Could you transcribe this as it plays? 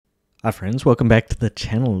Hi friends, welcome back to the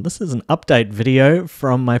channel. This is an update video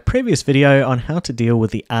from my previous video on how to deal with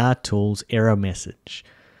the RTools error message.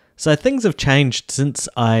 So things have changed since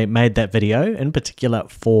I made that video, in particular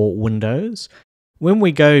for Windows. When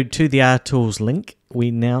we go to the RTools link, we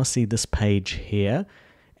now see this page here.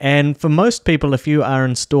 And for most people, if you are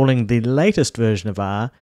installing the latest version of R,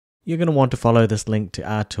 you're going to want to follow this link to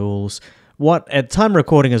RTools. What at time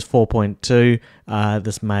recording is 4.2.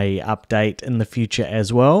 This may update in the future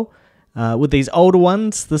as well. With these older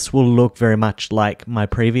ones, this will look very much like my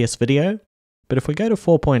previous video. But if we go to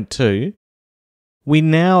 4.2, we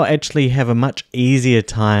now actually have a much easier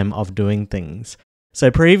time of doing things.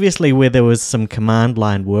 So previously where there was some command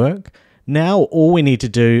line work, now all we need to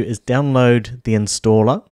do is download the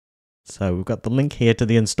installer. So we've got the link here to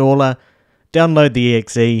the installer, download the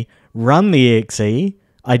exe, run the exe,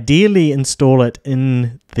 ideally install it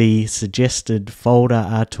in the suggested folder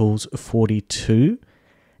RTools 42.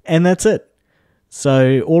 And that's it.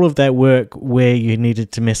 So all of that work where you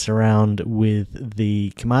needed to mess around with the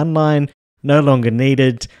command line, no longer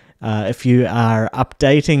needed. If you are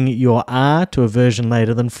updating your R to a version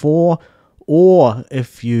later than 4, or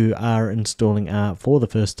if you are installing R for the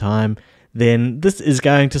first time, then this is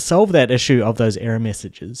going to solve that issue of those error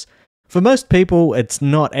messages. For most people, it's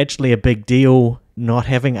not actually a big deal not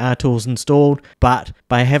having RTools installed, but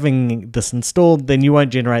by having this installed, then you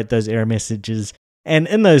won't generate those error messages. And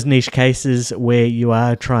in those niche cases where you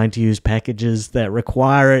are trying to use packages that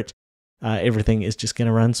require it, everything is just going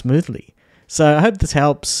to run smoothly. So I hope this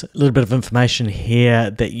helps. A little bit of information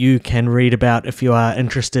here that you can read about if you are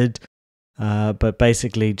interested, but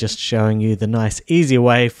basically just showing you the nice, easier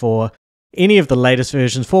way for any of the latest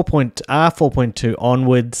versions, R 4.2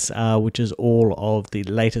 onwards, which is all of the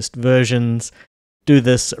latest versions. Do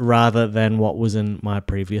this rather than what was in my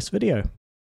previous video.